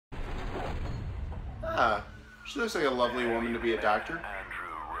Yeah. She looks like a lovely woman to be a doctor.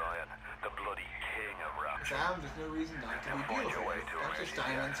 Andrew Ryan, the bloody king of rapture. Sam, there's no reason not to be beautiful. Dr.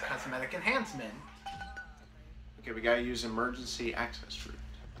 Steinman's cosmetic enhancement. Okay, we gotta use emergency access route.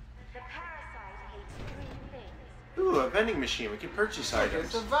 The parasite hates 3 things. Ooh, a vending machine. We can purchase Look, items.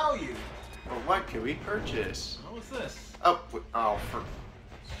 it's a value. Well, what can we purchase? What was this? Oh, for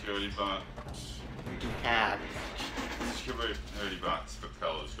Security box. we can hack. Security box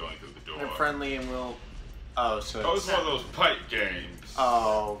propellers going through the door. They're friendly and we'll. Oh, so. Oh, it's one of those pipe games.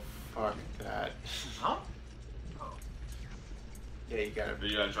 Oh, fuck that. Huh? Oh. Yeah, you gotta.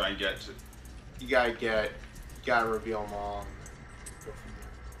 You're gonna try and get to. You gotta reveal them all. And go from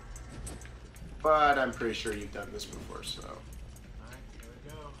there. But I'm pretty sure you've done this before, so. Alright, here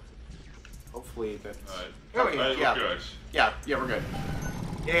we go. Hopefully that's. Alright. There we go. Alright, Yeah. we're good. Yeah, we're good.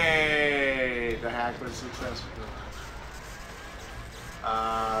 Yay! The hack was successful.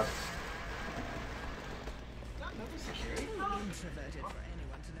 Not another security? Introverted for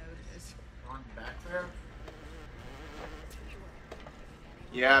anyone to notice. On back there?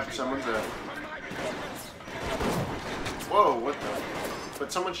 Yeah, someone's a. Whoa, what the?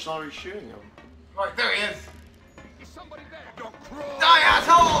 But someone's already shooting him. Right, there he is! Somebody there, don't crawl. Die,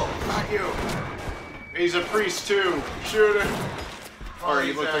 asshole! Not you! He's a priest too! Shoot him! Well, Or he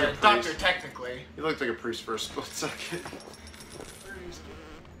he's looked like a doctor, priest. technically. He looked like a priest for a split second.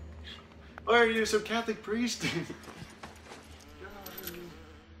 Why are you some Catholic priest?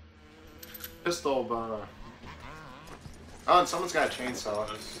 Pistol bar. Oh, and someone's got a chainsaw.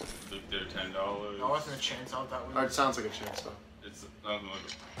 They're $10. That wasn't a chainsaw, that was... Oh, it sounds like a chainsaw. It's nothing like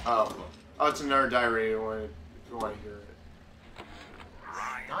it. Oh. Oh, it's another diary if you want to hear it.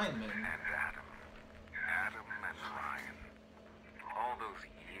 Steinman. And Adam. Adam and Ryan. All those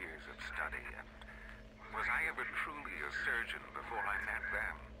years of study. And was I ever truly a surgeon before I met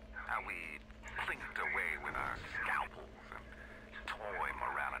them? How we clinked away with our scalpels and toy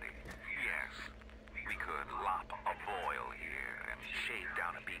morality. Yes, we could lop a boil here and shave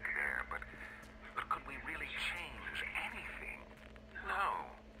down a beak there, but could we really change anything?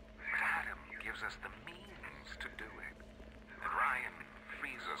 No. But Adam gives us the means to do it. And Ryan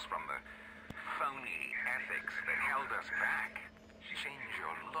frees us from the phony ethics that held us back. Change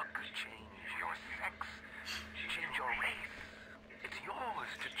your look, change your sex, change your race. It's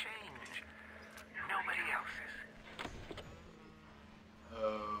yours to change. Nobody else's.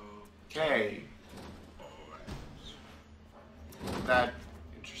 Okay. That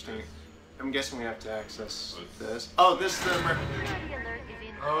interesting. I'm guessing we have to access this. Oh, this is the. Security alert is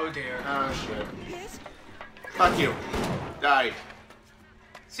in. Oh dear. Oh shit. Fuck you. Die.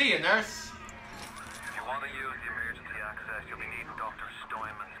 See you, nurse. If you want to use the emergency access, you'll be needing Dr.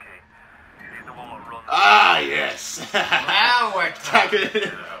 Steinman's key. He's the one that runs. Ah yes. Now we're talking.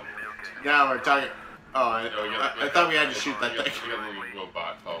 Now we're talking. Oh, I thought we had to shoot that We got thing. a little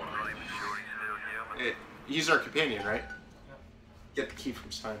robot following. I'm not even sure he's still human. He's our companion, right? Get the key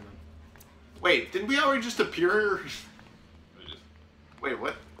from Steinman. Wait, didn't we already just appear? Wait,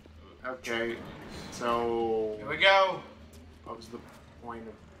 what? Okay, so Here we go. what was the point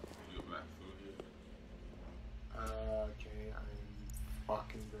of? Okay, I'm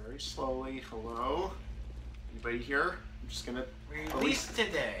walking very slowly. Hello, anybody here? I'm just gonna. Released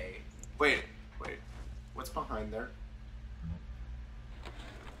today. Wait. What's behind there?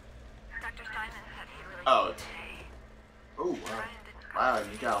 Dr. Steinman said he really Oh, needed it's. today. Oh wow. Ryan didn't Wow,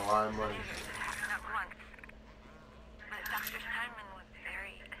 you got a lot of money. not once. But Dr. Steinman was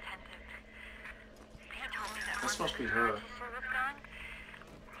very attentive. He had told me that This once must be the her. sister was gone,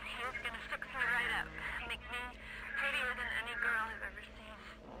 he was gonna fix me right up. Make me prettier than any girl I've ever seen.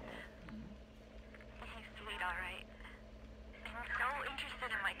 He's sweet, alright. I'm so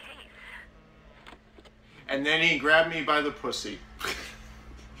interested in my case. And then he grabbed me by the pussy.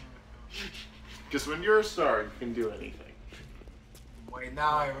 Because when you're a star, you can do anything. Wait,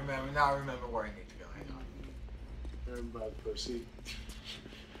 now I remember where I need to go. Hang on. Grab him by the pussy.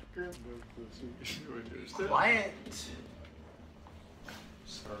 Grab him by the pussy. You understand? Quiet.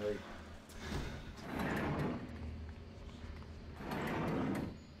 Sorry.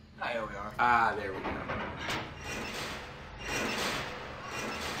 Ah, here we are. Ah, there we go.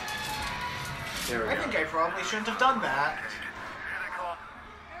 There we I go. think I probably shouldn't have done that.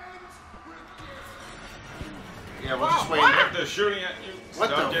 Yeah, we'll just wait. What? They're shooting at you. What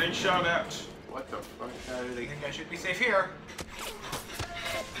Stop the- getting shot at. What the fuck? How did I they... think I should be safe here.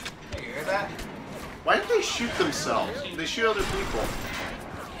 Hey, you hear that? Why did they shoot themselves? They shoot other people.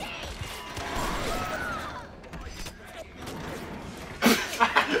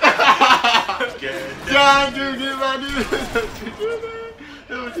 God, dude, get my dude.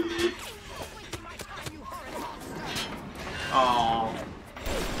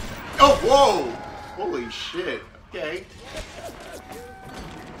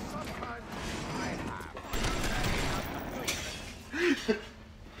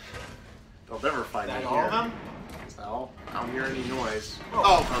 find Is me that here. all of them? Well, I don't hear any noise. Oh.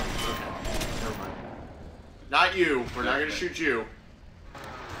 Oh, okay. Never mind. Not you. We're not gonna shoot you.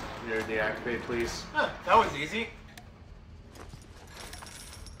 You know, deactivate, please. Huh, that was easy.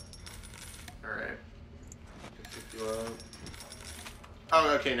 Alright. Pick you up.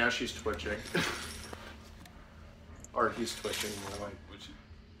 Oh, okay, now she's twitching. Or he's twitching, more like.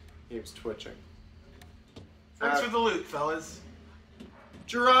 He was twitching. Thanks for the loot, fellas.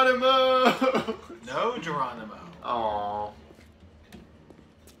 Geronimo! No Geronimo. Aww.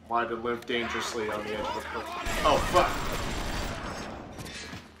 Why to live dangerously on the edge of a cliff? Oh, fuck!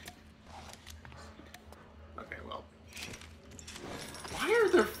 Okay, well. Why are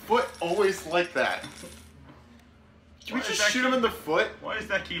their foot always like that? Can we just shoot him in the foot? Why does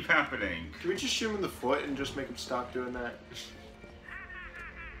that keep happening? Can we just shoot him in the foot and just make him stop doing that?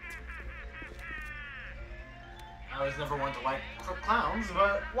 I was never one to like clowns,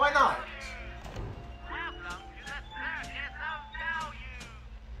 but why not?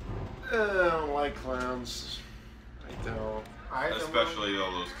 I don't like clowns. I don't. Alright, Especially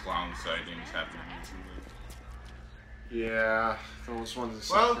all those clown sightings happening recently. Yeah, those ones in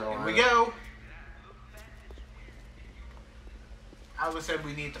South well, Carolina. here we go. Alice said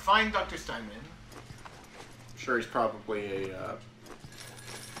we need to find Dr. Steinman. I'm sure he's probably a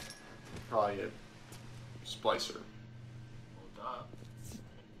splicer. Hold up.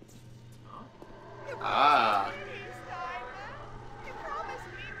 Huh? Ah. You promised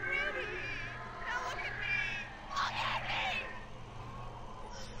me pretty. Now look at me. Look at me.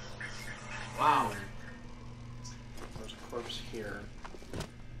 Wow. There's a corpse here.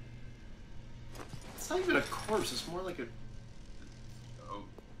 It's not even a corpse. It's more like a.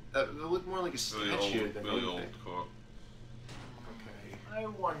 It looked more like a statue than really anything. old corpse. Okay. I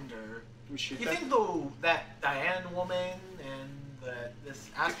wonder. Can we shoot You that? think though that Diane woman and this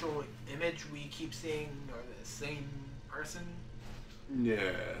astral image we keep seeing are the same person? No.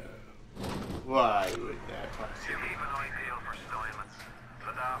 Why would that Give possibly? even ideal for Steinman.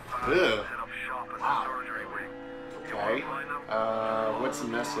 The Daft Ew. set up shop in Wow. the surgery wing. You Okay. wanna find them? What's the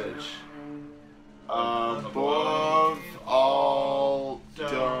message? Above all,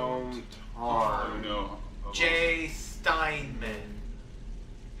 don't harm. No. J. Steinman.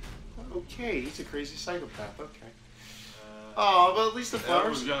 Okay, he's a crazy psychopath. Okay. Oh, but at least the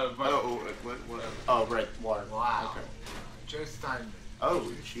flowers. What? Oh, right, water. Wow. Okay. J. Steinman. Oh,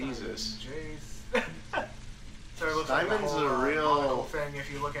 Jesus. J. So it looks Steinman's like the whole, a real- monocle thing.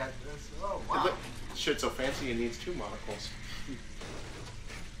 If you look at this, oh wow. But shit's so fancy, it needs 2 monocles.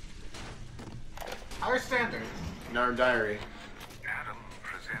 Higher standards. In our diary. Adam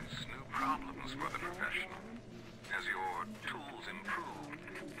presents new problems for the profession. As your tools improve,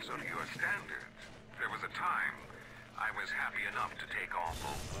 so do your standards. There was a time I was happy enough to take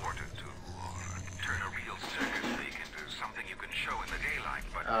awful water to, or turn a real circus freak into something you can show in the daylight,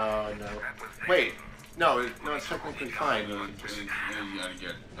 but Oh, no. that was then. Wait. No, it's technically fine. You You just... gotta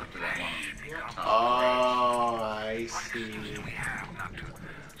get up to that one. Oh, I What see. excuse do we have not to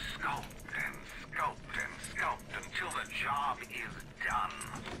sculpt and sculpt and sculpt until the job is done?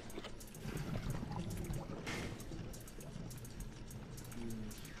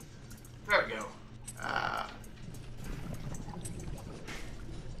 There we go. Ah.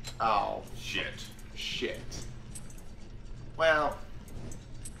 Oh, Shit. shit. Well,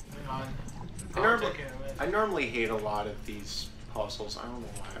 Hang on. I I'll normally, take care of it. I normally hate a lot of these puzzles. I don't know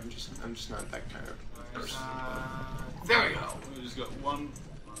why. I'm just not that kind of person. There we go. We just got one.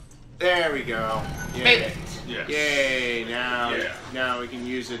 There we go. Yay. Made it. Yes. Yay! Now, Yeah. now we can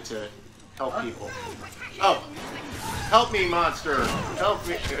use it to help people. Oh, help me, monster! Help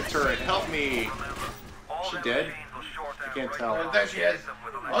me, turret! Help me! All She them dead? machines will short I out can't right tell. now. There she is.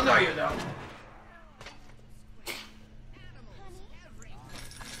 With Oh no, you don't.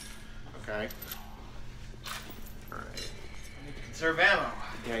 Okay. All right. I need to conserve ammo.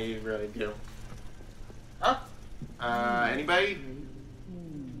 Yeah, you really do. Huh? Anybody?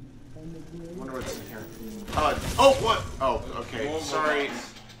 Wonder what's in here. Oh, what? Oh, okay. More Sorry.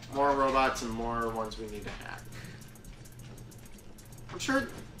 robots. More robots and more ones we need to hack. I'm sure.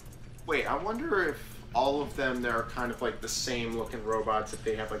 Wait, I wonder if all of them they're kind of like the same looking robots. If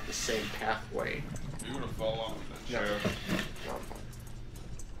they have like the same pathway. You're gonna fall off that Yeah. chair.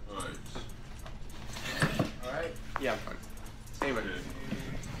 Alright. Alright. Yeah, I'm fine. Anyway, Okay.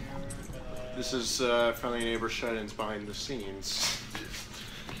 this is Friendly Neighbor Shut-ins behind the scenes.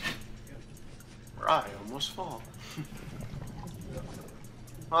 Where I almost fall.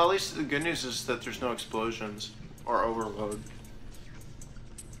 Well, at least the good news is that there's no explosions or overload.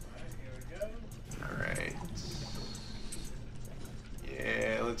 Alright, here we go. Alright.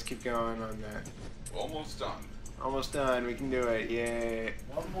 Yeah, let's keep going on that. Almost done. Almost done. We can do it. Yay.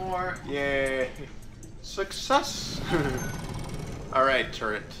 One more. Yay. Success. Alright,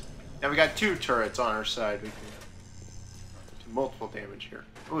 turret. Now we got 2 turrets on our side. We can do multiple damage here.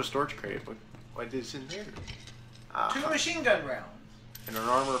 Oh, a storage crate. What is in there? 2 machine gun rounds. And an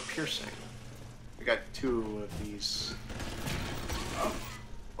armor piercing. We got 2 of these.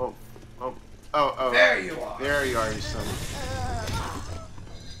 Oh. There you are. There you are, you son.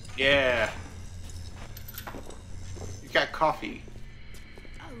 Yeah. You got coffee.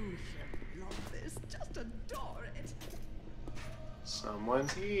 Oh, I love this. Just adore it.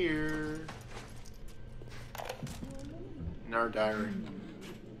 Someone's here. In our diary.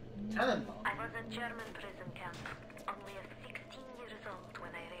 Tannenbaum. I was in German prison camp, only 16 years old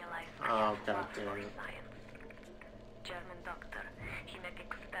when I realized I Oh, had God love damn for it. science. German doctor, he make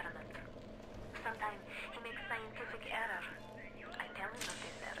experiment. Sometimes he makes scientific error. I tell him of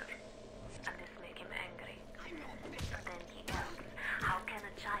this error, and this make him angry. Then he asks, how can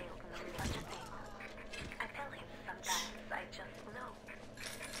a child know such a thing? I tell him sometimes I just know. He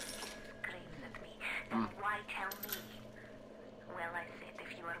screams at me, then why tell me? Well, I said,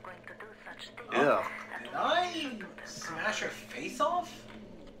 if you are going to do such things, Yeah. that Did will I be to the smash her face off?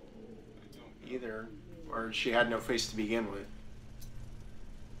 Either. Or she had no face to begin with.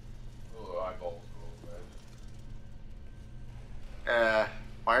 Oh, eyeballs go red.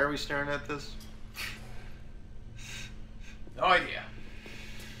 Why are we staring at this? No idea.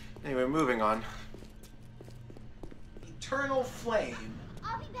 Anyway, moving on. Eternal flame.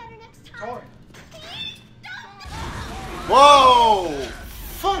 I'll be better next time. Torn. Whoa!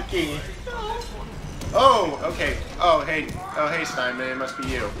 Fucking. Oh, okay. Oh, hey, Steinman. It must be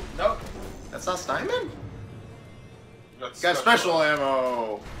you. Nope. That's not Steinman? That's Got special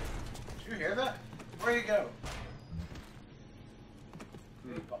ammo. Did you hear that? Where'd he go?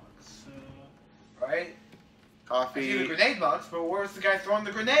 Grenade box. Right? I see the Coffee. grenade box, but where's the guy throwing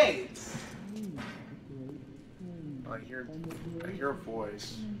the grenades? I hear a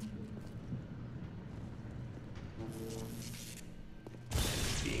voice.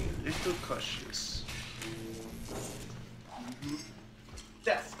 Being a little cautious.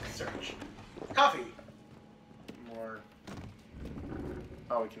 Desk search. Coffee. More.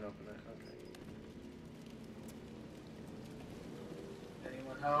 Oh, we can open it. Okay.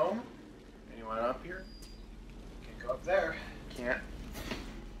 Anyone home? Anyone up here? Can't go up there. Can't.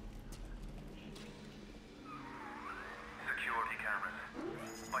 Security cameras.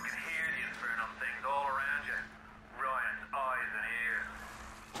 I can hear the infernal things all around you. Ryan's eyes and ears.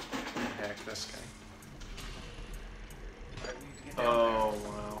 Heck, this guy. I need to get down Oh,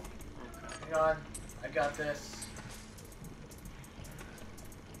 wow. there. Hang on. I got this.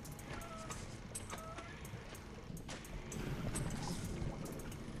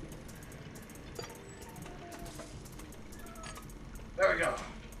 There we go.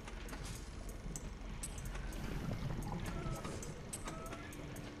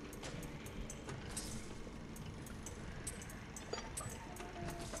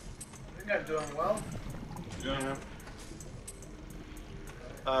 I think I'm doing well. Yeah.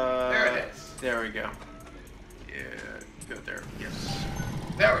 There it is. There we go. Yeah, go there. Yes.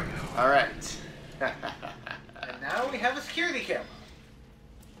 There we go. All right. And now we have a security camera.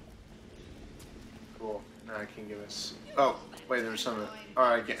 Cool. Now I can give us. Oh, wait. There's some. Oh,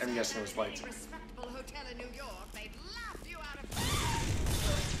 I'm guessing it was lights. Respectable hotel in New York. They'd laugh you out of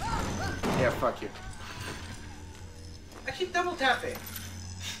Yeah, fuck you. I keep double tapping.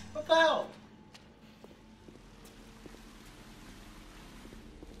 What the hell?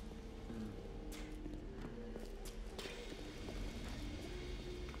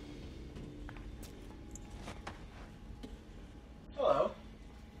 Hello.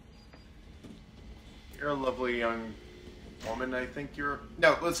 You're a lovely young woman. I think you're.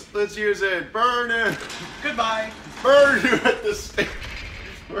 No, let's use it. Burn it. Goodbye. Burn you at the stake.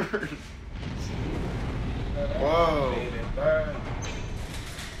 Burn. Whoa. Baby, burn.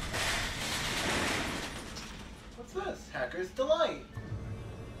 What's this? Hacker's Delight.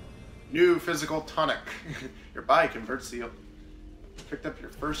 New physical tonic. Your body converts the. Picked up your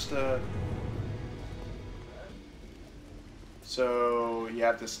first. So you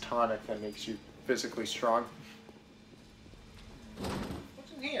have this tonic that makes you physically strong.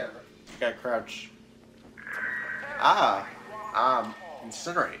 What's in here? You gotta crouch.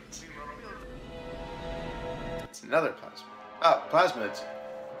 Incinerate. It's another plasma. Oh, plasmids.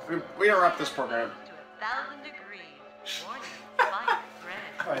 We interrupt this program. To 1,000 degrees. Warning, flight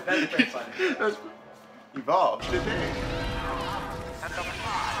red. Alright, that's pretty funny. That's evolved today.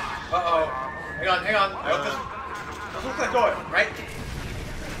 Uh-oh. Hang on. I hope this looks like going, right?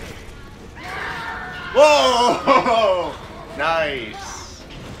 Whoa! Nice.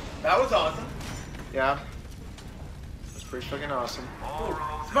 That was awesome. Yeah. That's pretty fucking awesome. Ooh.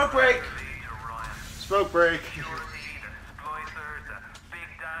 Smoke break. Smoke break.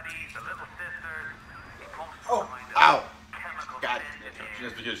 Oh. Ow. God.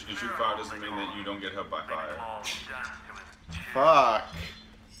 Just because you can shoot fire doesn't mean that you don't get hit by fire. Fuck.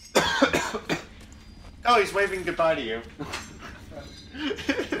 Oh, he's waving goodbye to you.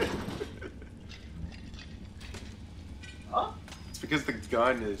 Huh? It's because the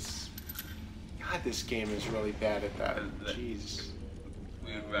gun is... God, this game is really bad at that. Jeez.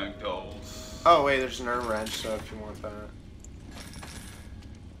 Weird ragdolls. Oh, wait, there's another wrench, so if you want that.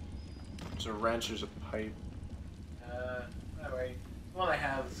 There's a wrench, there's a pipe. Alright. The one I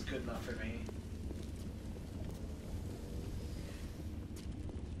have is good enough for me.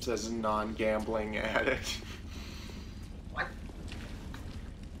 It says non-gambling addict. What?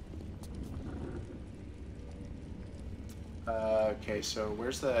 Okay, so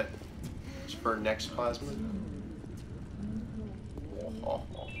where's that? It's for next plasma? Oh.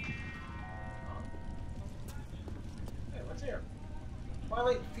 Hey, what's here?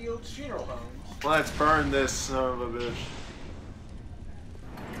 Twilight Fields Funeral Home. Let's burn this son of a bitch.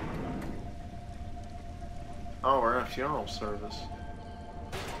 Oh, we're in a funeral service.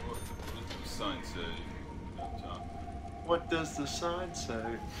 What does the sign say up top? What does the sign say?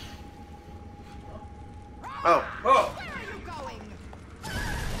 Oh, Whoa! Where are you going?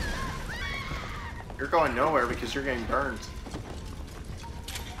 you're going nowhere because you're getting burned.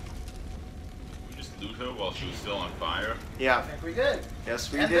 We just loot her while she was still on fire. I Yeah, think we did.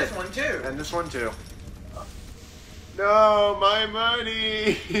 yes we and did. this one too. And this one too. No, my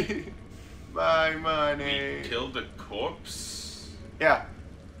money! My money! We killed a corpse? Yeah.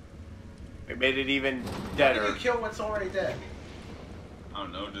 We made it even How do deader. you kill what's already dead? I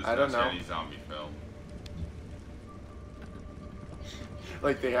don't know, just I don't know. any zombie film.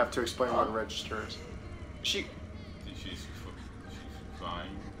 Like they have to explain what a register is. She's fine.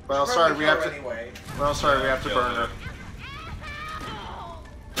 Well, Probably sorry, we kill have her to. Anyway. Well, sorry, we have to Kill burn her. Ow!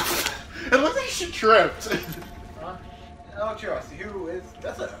 It looked like she tripped. Huh? Out of curiosity, who is...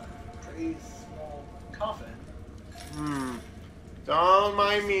 That's a pretty small coffin. Don't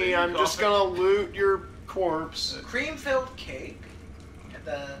mind me. Baby I'm just coffin. gonna loot your corpse. Cream-filled cake. And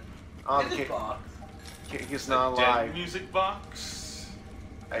the Oh, music cake. box. Cake is A not dead alive. music box?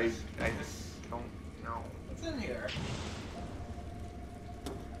 I don't know. What's in here?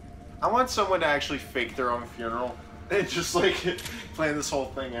 I want someone to actually fake their own funeral. And just like plan this whole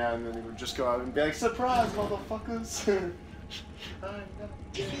thing out, and then they would just go out and be like, "Surprise, motherfuckers!" I'm gonna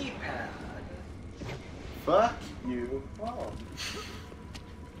get it. Keypad. Fuck you. Oh.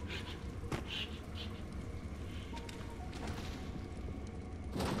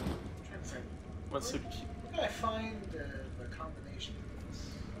 Trying to think. What's the Where key? can I find the combination of this?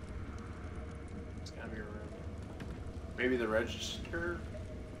 It's gotta be around. Maybe the register?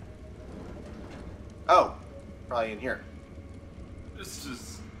 Oh, probably in here. This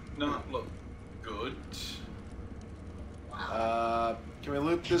does not look good. Can we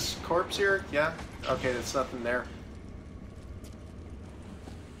loot this corpse here? Yeah? Okay, there's nothing there.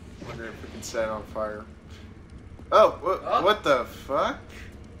 Wonder if we can set it on fire. Oh, Oh. what the fuck?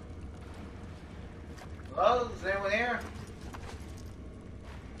 Hello? Is anyone here?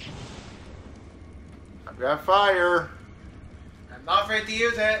 I've got fire. I'm not afraid to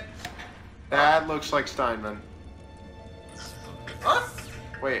use it. That looks like Steinman. Huh?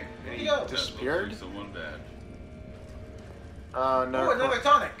 Wait, Where'd he he go? disappeared? Someone dead. No. Oh, another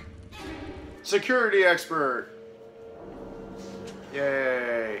tonic. Security expert.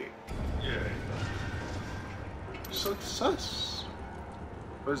 Yay. Yeah. Success.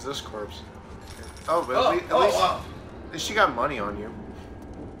 What is this corpse? Oh, but Oh, at least, wow. at least you got money on you.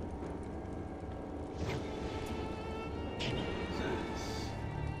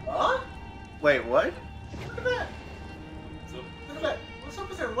 Huh? Wait, what? Look at that. So, Look at that. What's up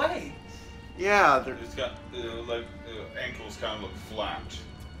with their legs? Yeah, they're, it's got, like, ankles kind of look flat.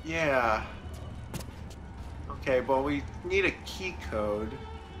 yeah. Okay, well, we need a key code.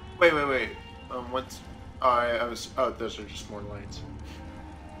 Wait. What's... Oh, I was... Oh, those are just more lights.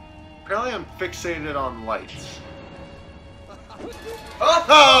 Apparently I'm fixated on lights. Oh!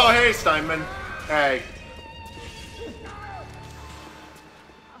 Oh, hey, Steinman. Hey.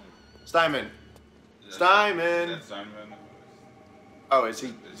 Steinman. Steinman. That's Steinman. Oh, is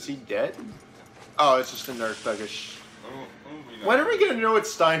he dead? Oh, it's just a nerd thuggish. Oh, When are we gonna know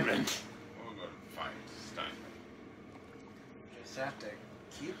it's Steinman? We're gonna find Steinman. Just have to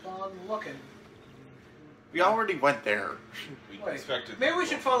keep on looking. We already went there. We Wait, expected. maybe we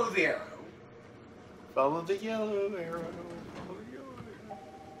should follow the arrow. Follow the yellow arrow. Follow the yellow arrow.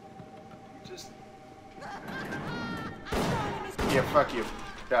 Just. Yeah, fuck you.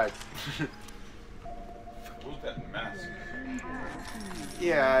 Die. What was that mask?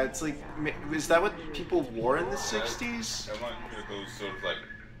 Yeah, it's like, is that what people wore in the 60s? I want those sort of like,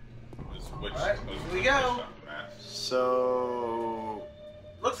 Alright, here we go. masks. So...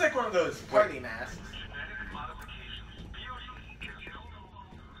 Looks like one of those party masks.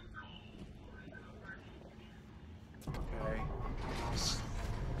 Okay.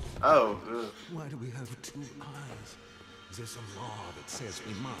 Oh, ugh. Why do we have two eyes? Is there some law that says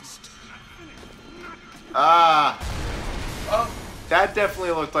we must? Ah! Oh, That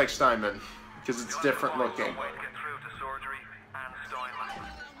definitely looked like Steinman, because it's different looking.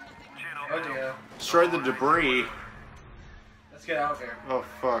 oh dear. Destroy the debris. Let's get out of here. Oh,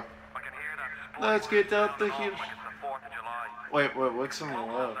 fuck. Let's get out the here. Wait, what's in the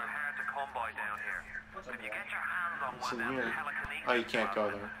left? What's in here? Oh, you can't go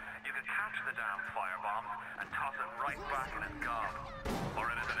there. You can catch the damn firebomb and toss it right back in its gob.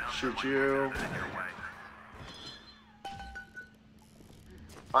 Or anything else Shoot that you. might get in your way.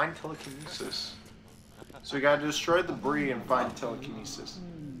 Find telekinesis. So we gotta destroy the debris and find telekinesis.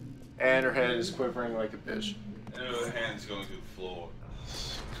 And her head is quivering like a bitch. And her hand's going to the floor.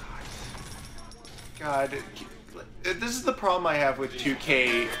 God, this is the problem I have with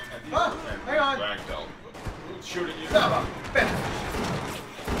 2K. Ah, hang on. Ragdoll. Who's shooting you? Stop.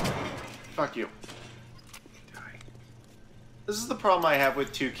 Fuck you. This is the problem I have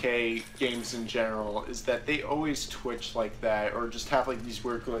with 2K games in general, is that they always twitch like that, or just have like these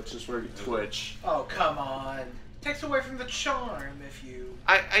weird glitches where you twitch. Oh, come on. Takes away from the charm if you...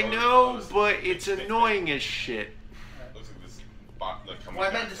 I know, but it's annoying as shit. Looks like this bot like coming What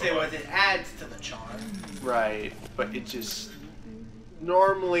I back meant to to say life. was it adds to the charm. Right, but it just...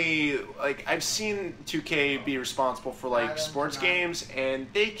 Normally, like, I've seen 2K be responsible for, like, sports games, and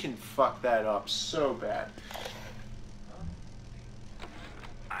they can fuck that up so bad.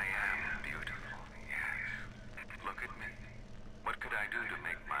 I am beautiful, yes. Look at me. What could I do to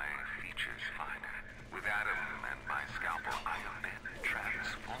make my features finer? With Adam and my scalpel, I have been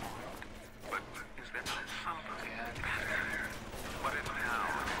transformed. But is there not something better? What if now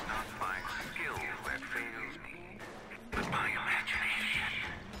it's not my skill that fails me, but my imagination?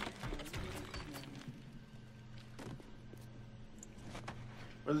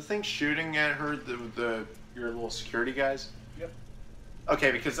 Were the things shooting at her your little security guys? Yep.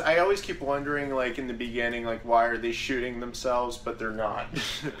 Okay, because I always keep wondering, like, in the beginning, like, why are they shooting themselves, but they're not.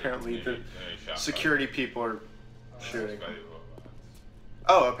 Apparently the security people are shooting.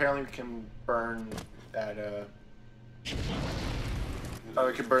 Oh, apparently we can burn that, Oh,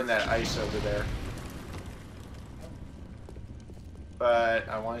 we can burn that ice over there. But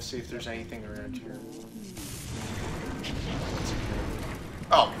I want to see if there's anything around here. What's in here?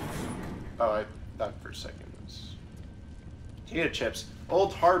 Oh! Oh, I thought for a second it was... Potato chips.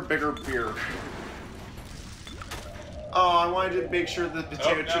 Old, hard, bitter beer. Oh, I wanted to make sure that the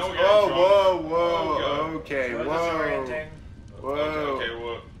potato chips... Whoa, whoa, whoa. Okay, So whoa. disorienting. Whoa.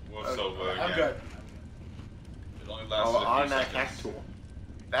 Okay, what's over again? I'm good. It only lasted Oh, a few automatic seconds. hack tool.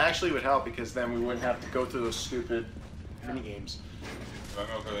 That actually would help because then we wouldn't have to go through those stupid mini games.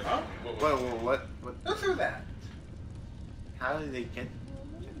 Okay. Huh? What? Go through that. How did they get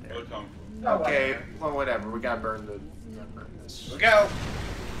there? Where'd it come from? Oh, Okay, whatever. well, whatever. We gotta burn this. Here we go.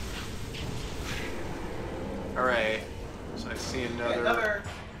 All right. So I see another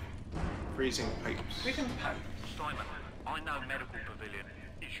freezing pipes. Freezing pipe. Steinman, I know medical pavilion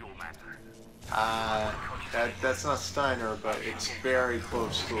is your man. That's not Steiner, but it's very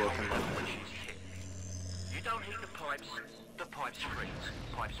close to looking like that. You don't heat the pipes freeze.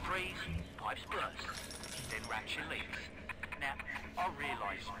 Pipes freeze, pipes burst. Then ratchet leaks. Now, I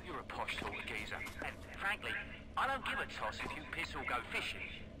realise you're a posh sort of geezer, and frankly, I don't give a toss if you piss or go fishing.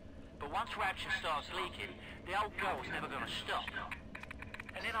 But once Rapture starts leaking, the old girl's never gonna stop.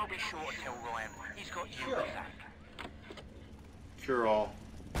 And then I'll be sure to tell Ryan he's got you to thank. Cure all.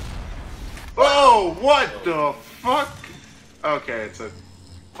 Oh, what the fuck? Okay, it's a.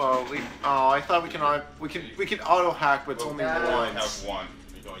 Well, I thought we can auto hack, but it's only once. Have one.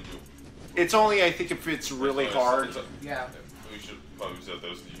 We're going to. It's only, I think, if it's really hard. Yeah. We should pose that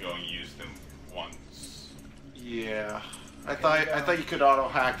those you only use them once. Yeah. I thought you could auto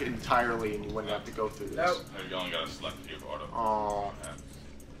hack entirely and you wouldn't have to go through this. Nope. You only gotta select your auto. Oh.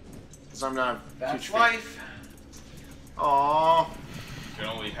 Because I'm not a That's huge life. Aw. You can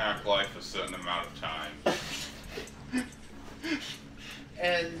only hack life a certain amount of time.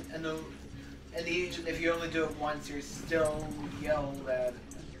 And even if you only do it once, you're still yelled at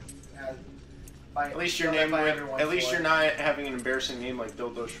At least your name. At least you're not having an embarrassing name like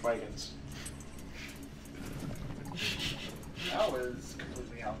Dildo Schweigans. That was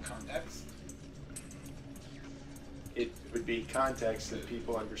completely out of context. It would be context that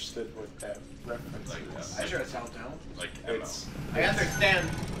people understood what that reference Like is. I sure as hell don't. Like It's, I understand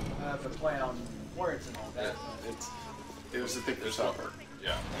the play on words and all that. it was a thicker supper.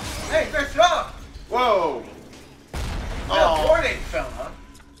 Yeah. Hey, there's up! Whoa! Teleporting, fella.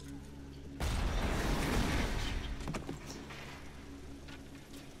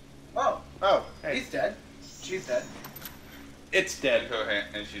 Oh, Oh, hey. he's dead. She's dead. It's dead. Her hand,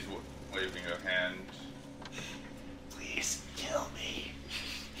 and she's waving her hand. Please kill me.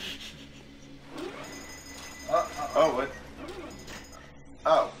 Oh, Oh, what?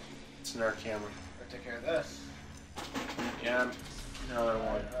 Oh, it's an our camera. Better take care of this. Yeah, another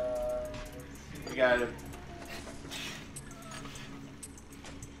one. We got it.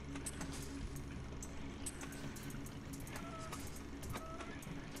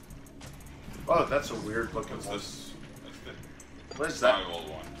 Oh, that's a weird looking What's one. this? That's the What is that? spiral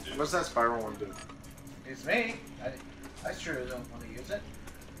one. Dude. What's that spiral one do? It's me. I sure don't want to use it.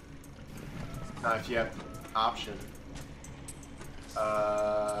 If you have option.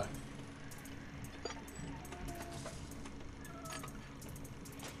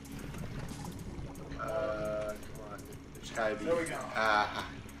 Come on. There's gotta be. There we go.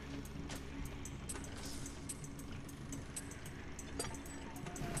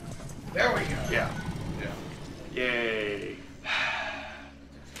 There we go. Yeah. Yeah. Yay.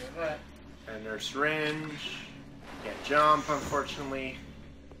 Let's do that. And there's syringe. Can't jump, unfortunately.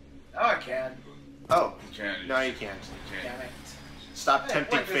 Oh, I can. Oh, You can't. no, you can't. Damn it. Stop Hey,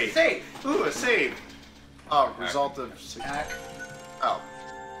 tempting wait, there's a fate. save. Ooh, a save. Oh, result of. Hack. Oh.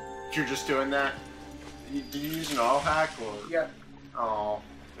 You're just doing that? Did you use an auto hack or? Yeah. Oh.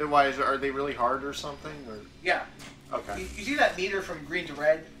 Why are they really hard or something? Or Yeah. okay. You see that meter from green to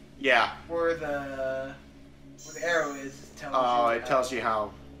red, Yeah. where the arrow is? Tells Oh, you it tells you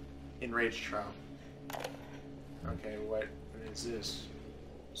how enraged trial. Okay, what is this?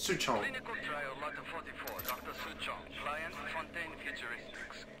 Suchong. Clinical trial lot 44, Dr. Suchong, client Fontaine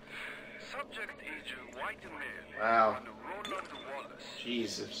Futuristics. Subject age white male. Wow. On Roland Wallace.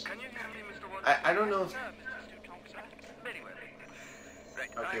 Jesus. Can you hear me, Mr. Wallace? I don't know if. Sir, Mr. Suchong, sir. Very well. Right.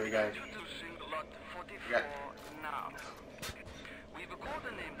 Okay, I'm we got it. introducing lot 44 got now. We've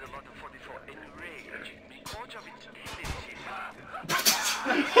codenamed the lot 44 Enrage because of its ability.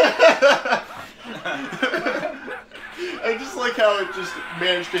 I just like how it just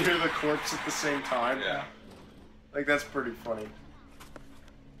managed to hear the corpse at the same time. Yeah. Like, that's pretty funny.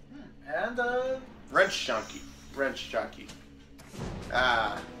 And Wrench jockey. Wrench jockey.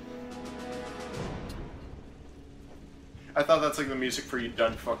 Ah. I thought that's like the music for You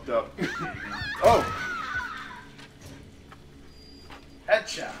Done Fucked Up. Oh!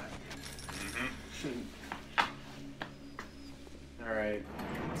 headshot. Alright.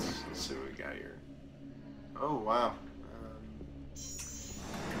 Let's see what we got here. Oh, wow.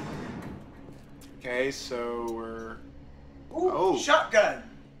 Okay, so we're... Ooh, Oh. shotgun.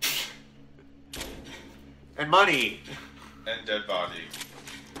 And money! And dead body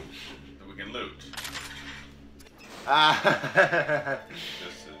that we can loot. Ah.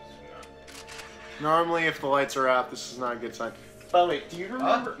 This is not. Normally, if the lights are out, this is not a good sign. By the way, do you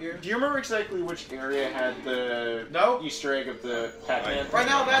remember? Here. Do you remember exactly which area had the No. Easter egg of the Pac-Man? Right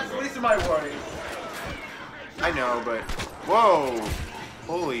now, that's the least of my worries. I know, but whoa!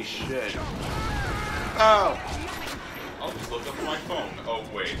 Holy shit! Oh! I'll just look up my phone. Oh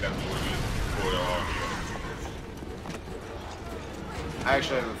wait, that's what we use for the audio. I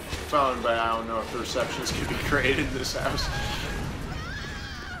actually have a phone, but I don't know if the receptions can be created in this house.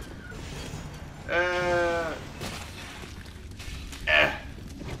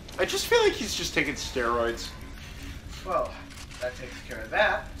 I just feel like he's just taking steroids. Well, that takes care of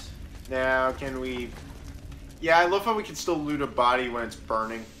that. Now, can we... Yeah, I love how we can still loot a body when it's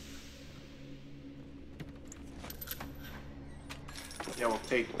burning. Yeah, we'll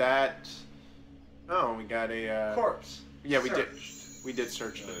take that. Oh, we got a... Corpse. Yeah, we did. Searched. We did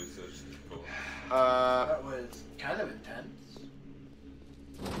search them. This is cool. That was kind of intense.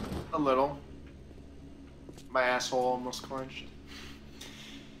 A little. My asshole almost clenched.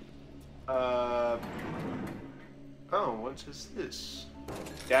 Oh, what is this?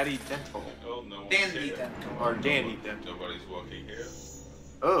 Daddy Dental. Oh, no one's Dandy here. dental. Or Dandy Dental. Nobody's walking here.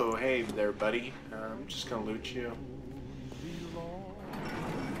 Oh, hey there, buddy. I'm just gonna loot you.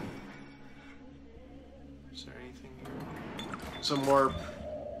 Is there anything here? Some more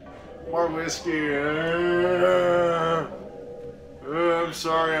whiskey. I'm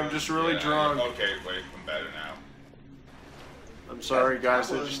sorry, I'm just really drunk. Okay, wait, I'm better now. I'm sorry, guys.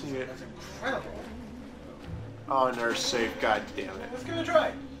 That I was- just need it. That's incredible. Oh, nurse safe. God damn it. Let's give it a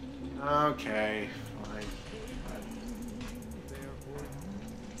try. Okay, fine.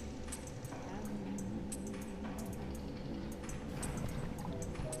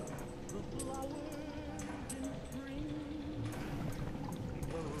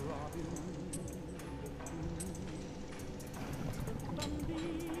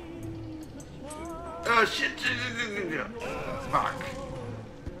 Oh shit! Fuck.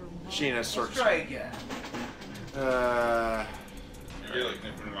 Sheena sorts. Let's try again. You get like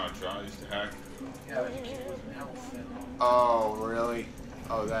different amount of tries to hack. Yeah, but you keep losing health. And... Oh really?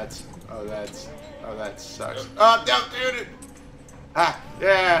 Oh that sucks. Oh no, dude! Ah,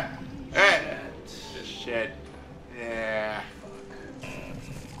 yeah. Hey. Shit. Yeah.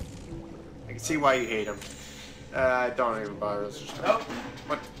 I can see why you hate him. Don't even bother. Let's just. Nope.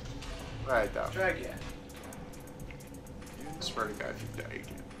 What? Right though. Try again. I swear to God, if you die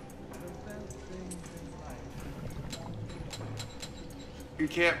again. You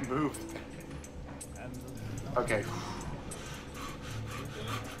can't move. Okay.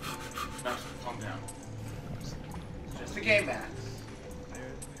 Now, calm down. It's just a game, Max.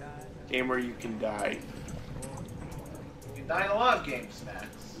 Game where you can die. You can die in a lot of games, Max.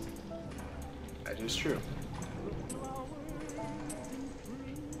 That is true.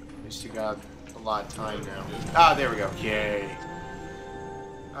 At least you got a lot of time now. Ah, there we go. Yay.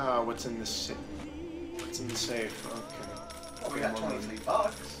 What's in this? What's in the safe? Okay. Well, we got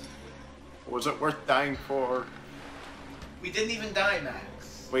 $23. Was it worth dying for? We didn't even die,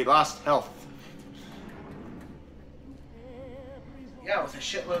 Max. We lost health. Yeah, with a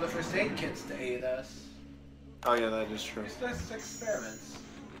shitload of first aid kits to aid us. Oh yeah, that is true. It's just experiments.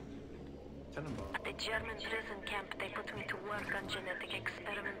 Tenenbaum. At the German prison camp, they put me to work on genetic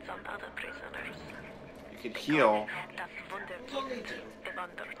experiments on other prisoners. You could heal. Das Wunderkind, the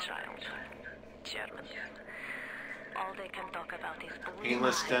Wunderchild. Germans. All they can talk about is blue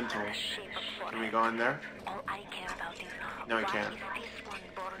Painless eyes dental. and the shape of Can we forehead. go in there? All I care about is No, I why can't. is this one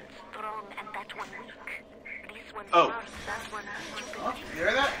born strong and that one weak? This one Oh. smart, that one stupid. Oh, you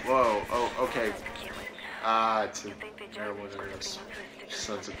hear that? Whoa. Oh, okay. Killing. It's a You think the there Germans what would it have is. been interested in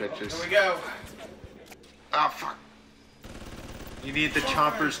Sons of Here bitches. we go. Ah, fuck. You need the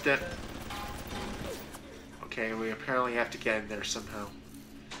choppers that. Okay, we apparently have to get in there somehow.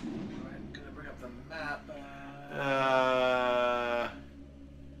 I'm gonna bring up the map.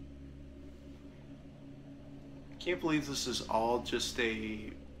 Can't believe this is all just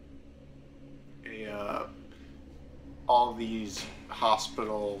all these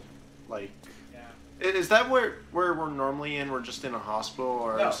hospital, like. Yeah. Is that where we're normally in? We're just in a hospital,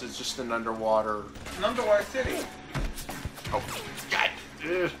 or No. is it just an underwater? It's an underwater city. Oh, God.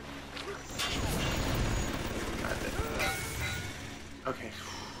 Ugh. God. Okay.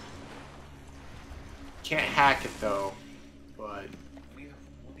 Can't hack it though, but We'll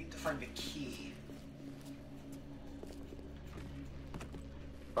need to find the key.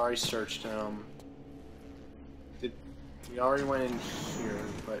 already searched him. We already went in here,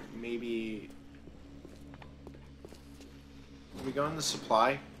 but maybe. Did we go in the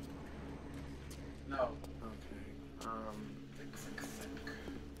supply? No. Okay. Think.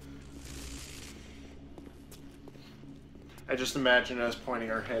 I just imagine us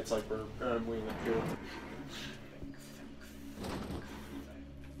pointing our heads like we're we went here. Think.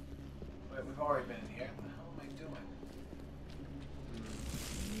 Wait, we've already been in here. What the hell am I doing?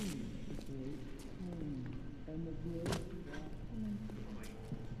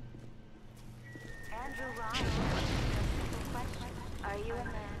 Andrew Ryan. Are you a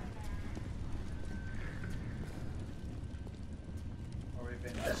man? Or we've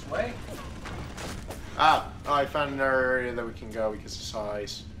been this way? Oh, I found another area that we can go because I saw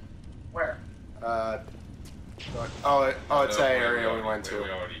ice. Where? It's that area we went to. We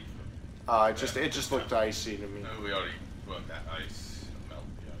already. It just looked icy to me. We already went that ice. Melt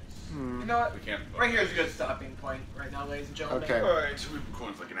the ice. You know what? We can't. Right here is a good stopping point right now, ladies and gentlemen. Okay. Alright, so we've been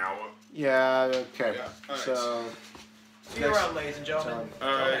recording for like an hour. Yeah. Okay. Yeah, alright. So. See you around, ladies and gentlemen. Time. Until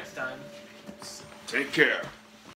Alright. next time. Take care.